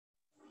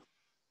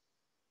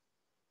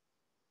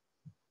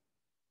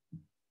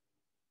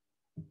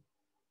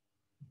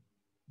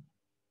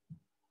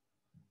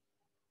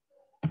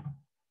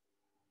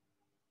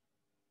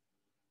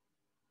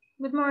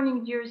Good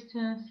morning, dear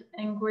students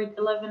in grade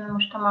 11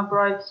 Mujtama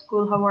Bright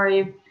School. How are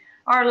you?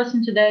 Our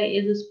lesson today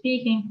is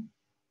speaking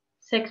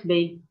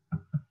 6B.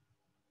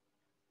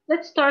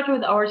 Let's start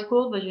with our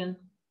school vision.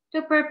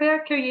 To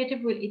prepare creative,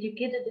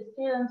 well-educated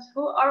students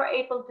who are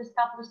able to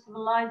establish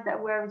civilized,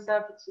 aware,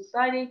 reserved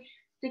society,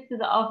 stick to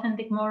the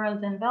authentic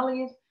morals and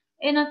values,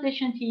 in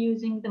addition to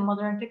using the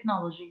modern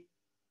technology.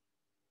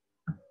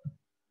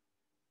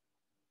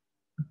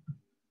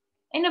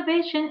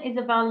 Innovation is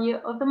a value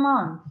of the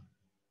month,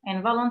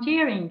 and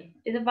volunteering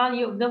is a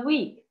value of the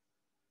week.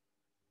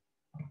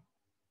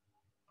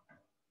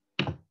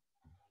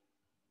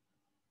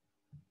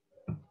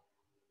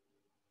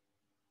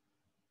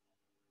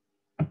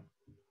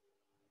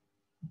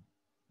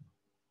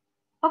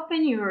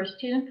 Open your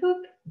student book.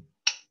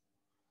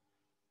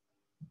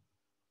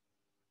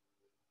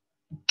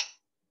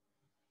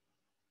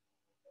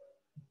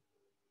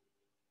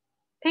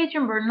 Page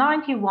number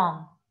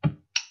 91.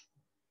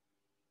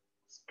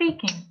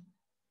 Speaking.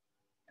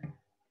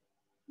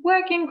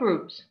 Working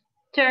groups.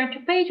 Turn to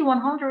page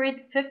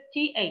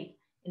 158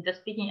 in the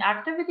speaking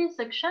activities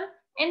section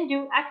and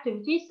do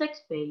activity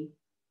 6B.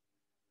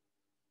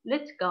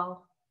 Let's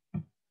go.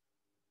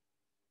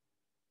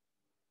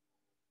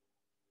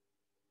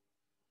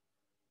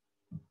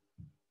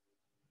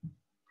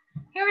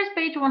 Here is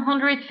page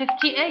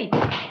 158.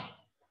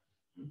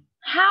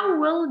 How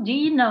well do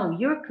you know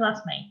your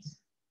classmates?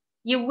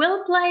 You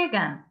will play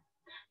again.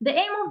 The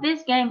aim of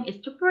this game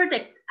is to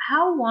predict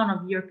how one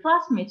of your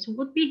classmates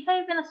would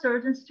behave in a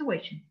certain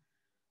situation.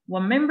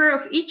 One member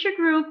of each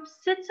group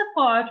sits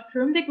apart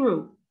from the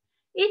group.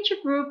 Each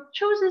group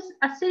chooses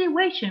a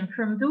situation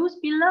from those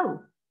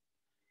below.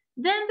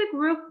 Then the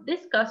group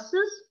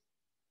discusses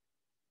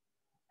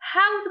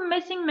how the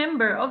missing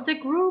member of the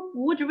group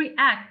would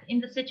react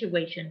in the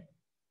situation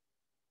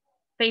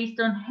based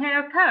on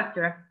her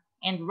character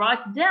and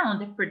write down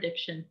the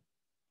prediction.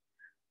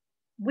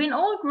 When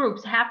all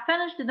groups have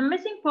finished, the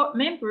missing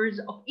members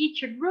of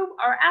each group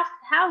are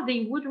asked how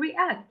they would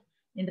react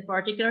in the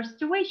particular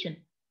situation.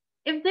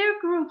 If their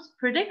group's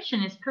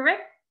prediction is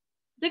correct,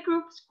 the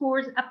group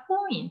scores a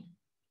point.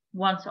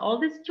 Once all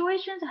the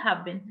situations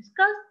have been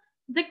discussed,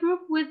 the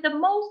group with the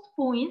most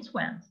points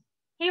wins.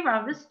 Here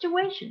are the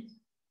situations.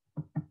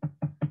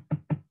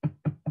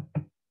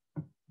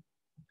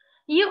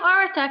 You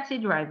are a taxi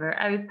driver.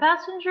 A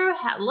passenger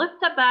had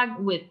left a bag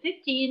with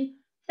 15,000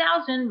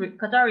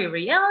 Qatari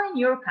riyal in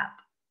your cab.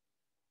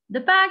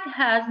 The bag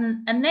has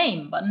a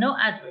name but no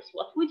address.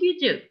 What would you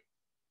do?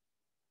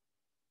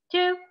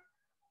 2.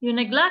 You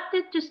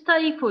neglected to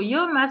study for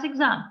your math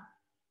exam.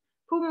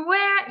 From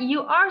where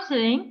you are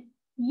sitting,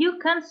 you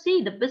can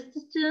see the best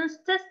student's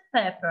test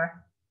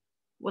paper.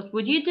 What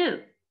would you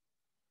do?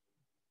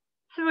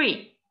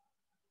 3.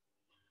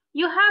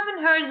 You have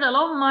inherited a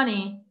lot of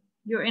money.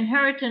 Your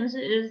inheritance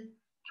is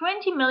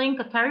 20 million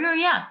Qatari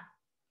riyal.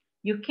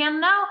 You can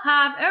now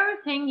have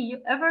everything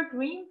you ever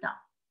dreamed of.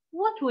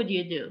 What would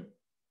you do?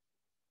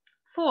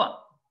 4.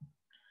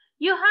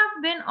 You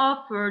have been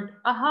offered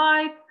a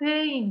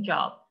high-paying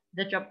job.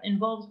 The job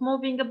involves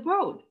moving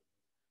abroad,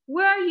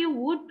 where you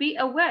would be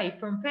away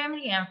from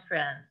family and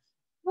friends.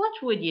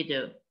 What would you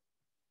do?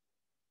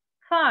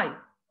 5.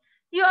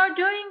 You are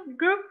doing a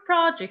group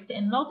project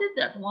and notice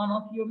that one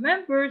of your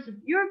members of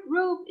your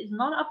group is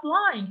not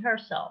applying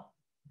herself.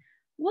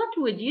 What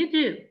would you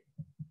do?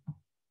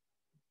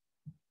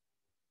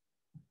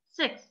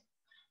 6.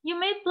 You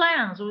made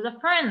plans with a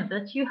friend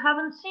that you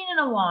haven't seen in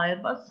a while,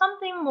 but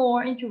something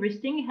more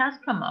interesting has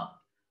come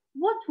up.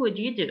 What would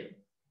you do?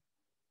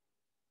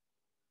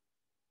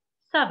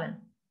 7.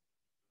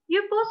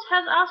 Your boss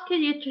has asked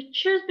you to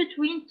choose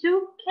between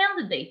two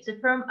candidates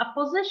from a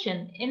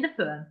position in the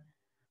firm.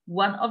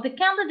 One of the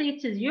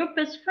candidates is your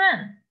best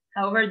friend.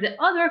 However, the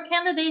other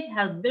candidate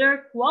has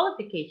better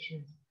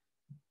qualifications.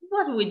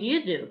 What would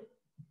you do?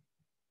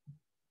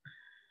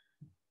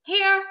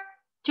 Here,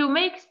 to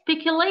make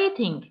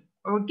speculating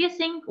or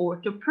guessing or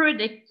to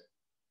predict,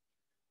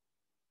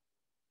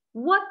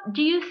 what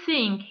do you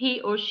think he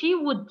or she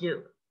would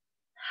do?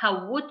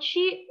 How would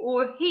she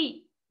or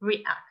he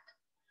react?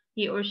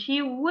 He or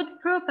she would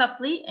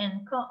probably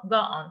go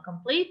on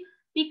complete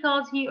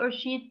because he or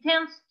she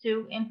tends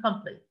to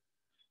incomplete.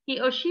 He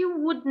or she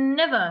would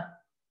never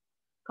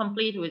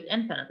complete with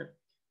infinitive.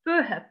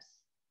 Perhaps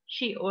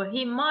she or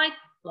he might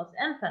plus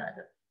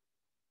infinitive.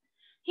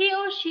 He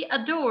or she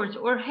adores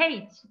or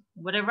hates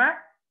whatever,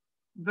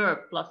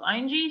 verb plus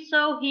ing,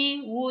 so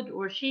he would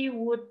or she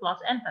would plus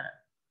infinitive.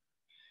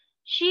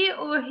 She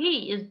or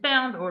he is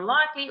bound or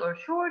likely or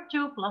sure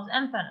to plus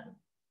infinitive.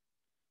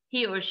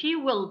 He or she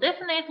will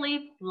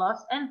definitely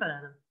plus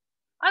infinitive.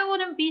 I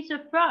wouldn't be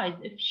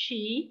surprised if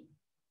she,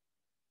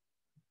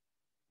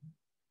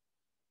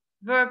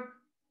 verb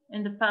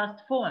in the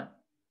past form.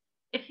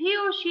 If he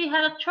or she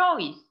had a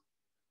choice,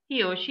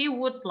 he or she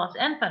would plus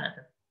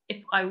infinitive.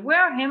 If I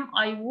were him,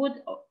 I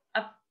would.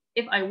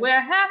 If I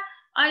were her,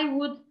 I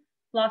would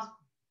plus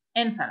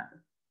infinitive.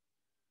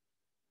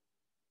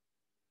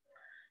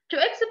 To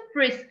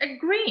express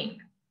agreeing.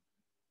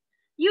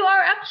 You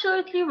are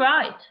absolutely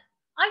right.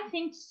 I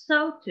think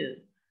so too.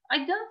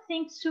 I don't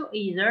think so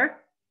either,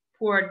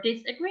 for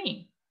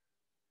disagreeing.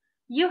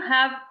 You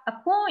have a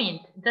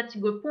point. That's a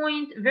good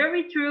point.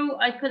 Very true.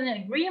 I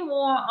couldn't agree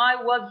more. I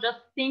was just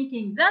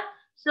thinking that.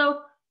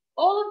 So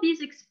all of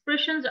these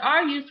expressions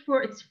are used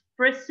for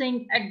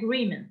expressing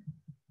agreement.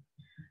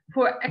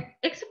 For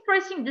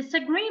expressing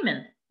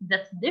disagreement,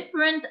 that's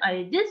different.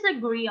 I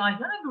disagree. I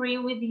don't agree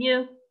with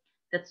you.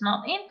 That's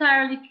not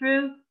entirely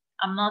true.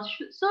 I'm not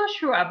so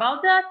sure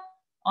about that.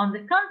 On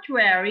the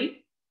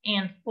contrary,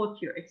 and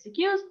put your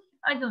excuse,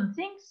 I don't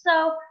think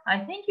so. I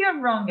think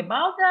you're wrong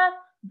about that.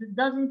 That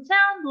doesn't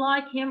sound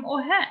like him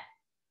or her.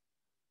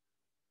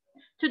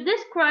 To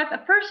describe a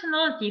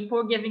personality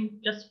for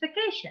giving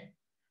justification.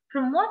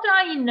 From what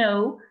I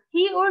know,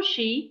 he or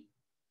she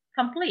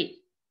complete.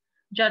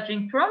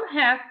 Judging from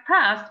her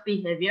past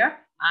behavior,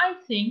 I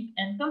think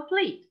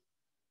incomplete.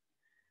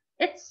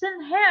 It's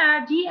in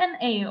her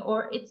DNA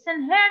or it's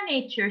in her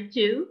nature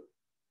too,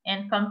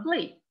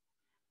 incomplete.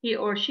 He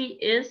or she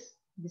is,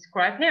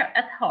 describe her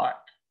at heart.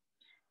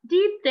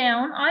 Deep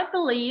down, I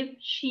believe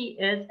she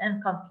is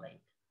incomplete.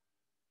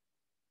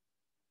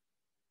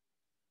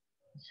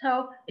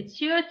 So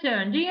it's your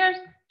turn, dears,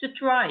 to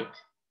try it.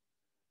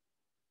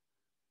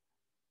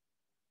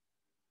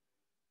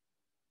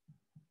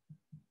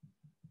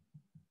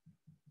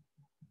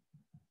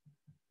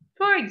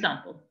 For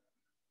example,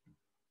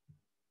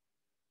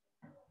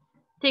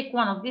 take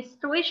one of these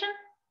situations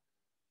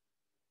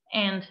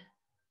and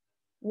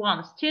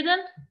one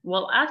student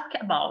will ask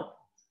about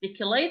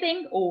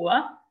speculating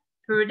or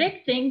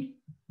predicting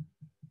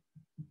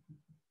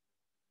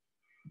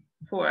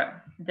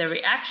for the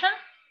reaction.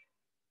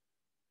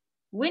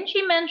 When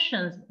she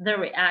mentions the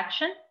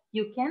reaction,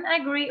 you can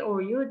agree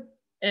or you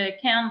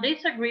can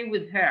disagree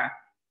with her.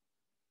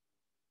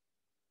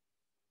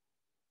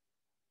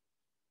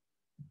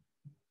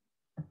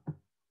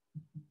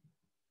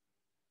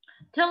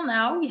 Till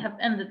now, we have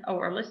ended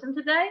our lesson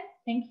today.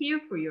 Thank you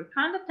for your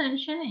kind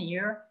attention and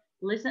your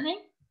listening.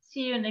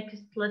 See you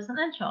next lesson,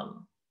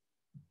 inshallah.